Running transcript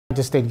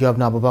The State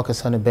Governor Abubakar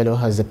Sani Bello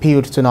has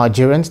appealed to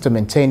Nigerians to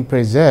maintain,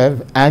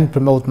 preserve and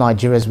promote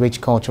Nigeria's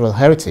rich cultural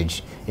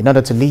heritage in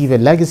order to leave a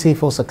legacy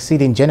for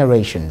succeeding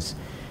generations.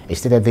 He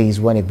stated this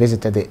when he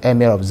visited the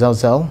Emir of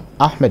Zazzau,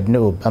 Ahmad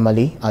Nuhu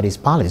Bamali, at his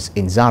palace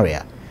in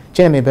Zaria.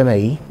 Emir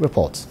Bamali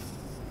reports.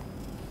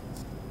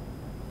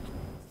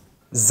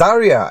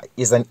 Zaria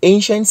is an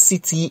ancient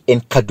city in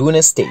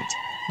Kaduna State,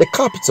 the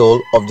capital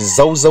of the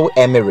Zazzau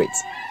Emirate,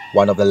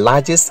 one of the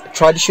largest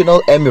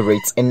traditional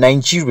emirates in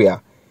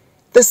Nigeria.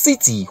 The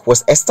city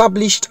was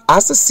established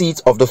as the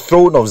seat of the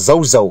throne of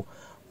Zazzau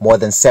more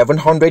than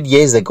 700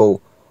 years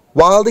ago,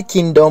 while the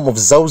kingdom of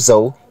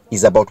Zazzau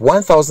is about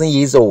 1,000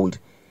 years old.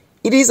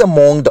 It is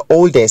among the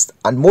oldest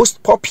and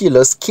most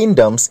populous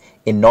kingdoms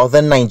in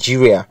northern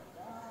Nigeria.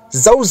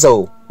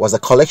 Zazzau was a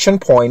collection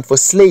point for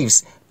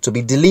slaves to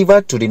be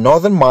delivered to the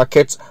northern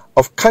markets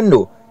of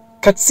Kano,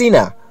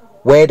 Katsina,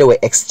 where they were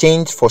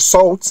exchanged for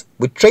salt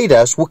with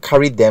traders who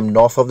carried them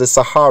north of the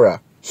Sahara.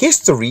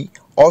 History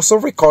also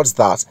records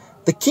that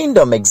the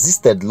kingdom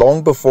existed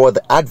long before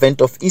the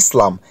advent of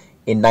Islam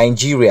in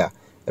Nigeria,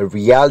 a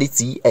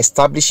reality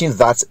establishing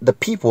that the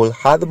people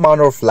had a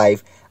manner of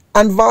life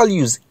and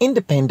values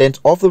independent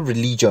of the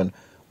religion,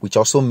 which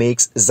also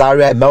makes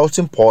Zaria a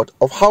melting pot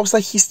of Hausa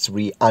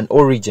history and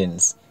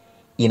origins.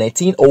 In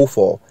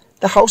 1804,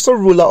 the Hausa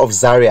ruler of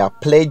Zaria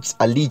pledged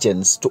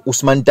allegiance to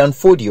Usman Dan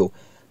Fodio,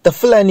 the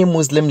Fulani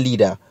Muslim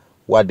leader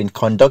who had been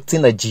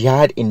conducting a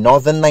jihad in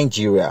northern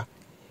Nigeria.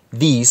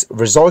 This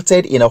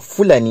resulted in a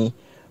Fulani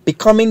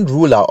becoming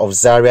ruler of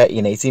Zaria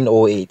in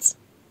 1808.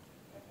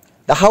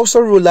 The Hausa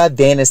ruler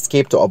then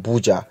escaped to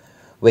Abuja,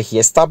 where he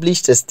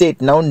established a state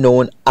now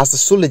known as the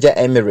Suleja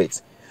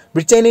Emirate,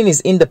 retaining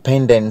his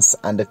independence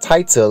and the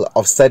title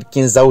of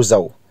Sarkin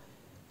Zazzau.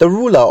 The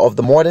ruler of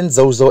the modern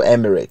Zazzau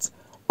Emirate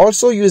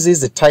also uses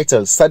the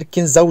title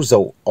Sarkin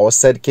Zazzau or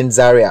Sarkin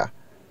Zaria.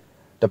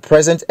 The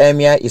present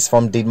emir is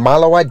from the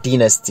Malawa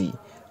dynasty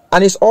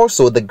and is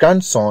also the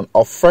grandson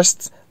of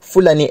first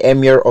Fulani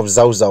Emir of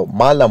Zazzau,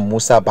 Malam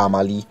Musa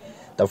Bamali,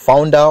 the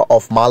founder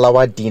of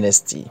Malawa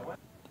dynasty.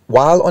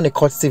 While on a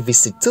courtesy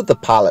visit to the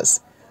palace,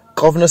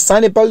 Governor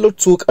Sani Bello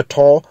took a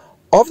tour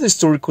of the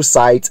historical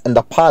sites in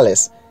the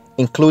palace,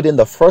 including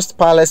the first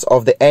palace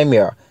of the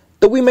emir,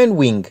 the women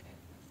wing,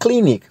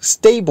 clinic,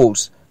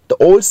 stables, the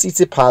old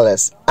city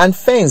palace, and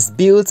fence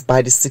built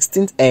by the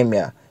 16th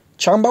emir,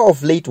 chamber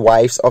of late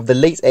wives of the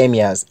late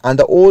emirs, and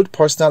the old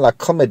personal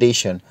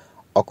accommodation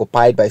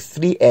occupied by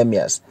 3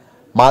 emirs,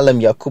 Malam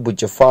Yakubu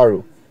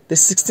Jafaru, the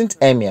 16th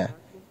emir,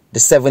 the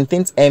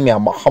 17th emir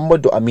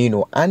Muhammadu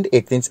Aminu, and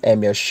 18th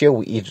emir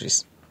Shehu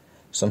Idris.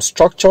 Some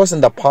structures in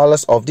the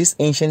palace of this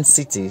ancient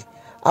city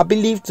are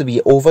believed to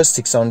be over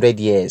 600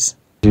 years.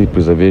 The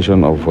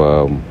preservation of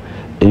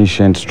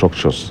ancient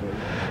structures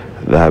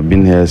that have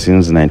been here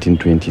since the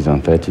 1920s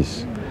and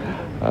 30s.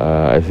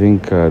 I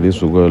think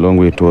this will go a long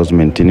way towards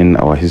maintaining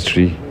our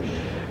history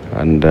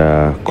and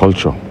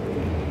culture.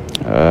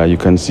 You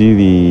can see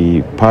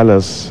the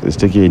palace is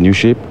taking a new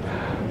shape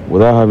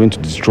without having to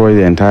destroy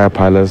the entire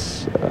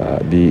palace.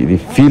 The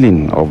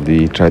feeling of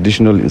the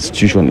traditional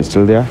institution is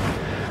still there,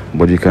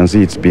 but you can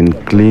see it's been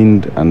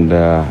cleaned and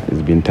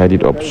it's been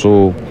tidied up.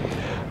 So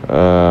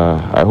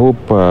I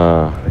hope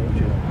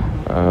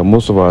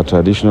most of our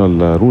traditional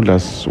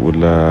rulers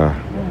will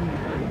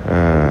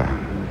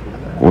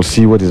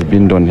see what is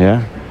being done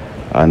here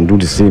and do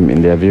the same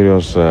in their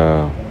various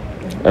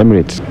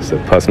emirates. He's a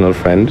personal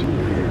friend,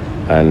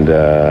 and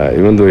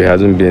even though he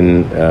hasn't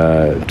been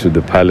to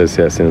the palace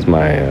here since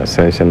my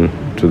ascension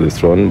to the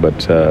throne,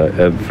 but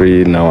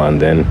every now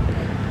and then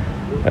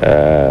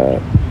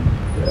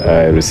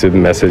I receive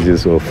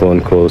messages or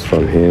phone calls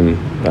from him,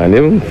 and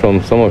even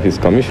from some of his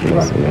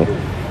commissioners,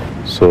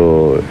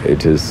 So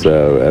it is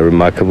a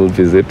remarkable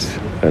visit,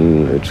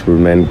 and it will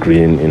remain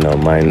green in our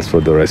minds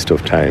for the rest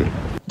of time.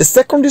 The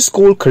secondary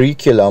school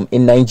curriculum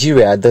in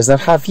Nigeria does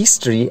not have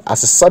history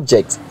as a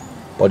subject,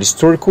 but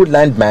historical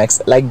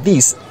landmarks like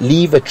this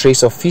leave a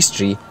trace of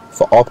history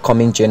for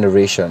upcoming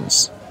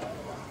generations.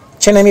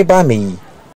 Emir Bamali,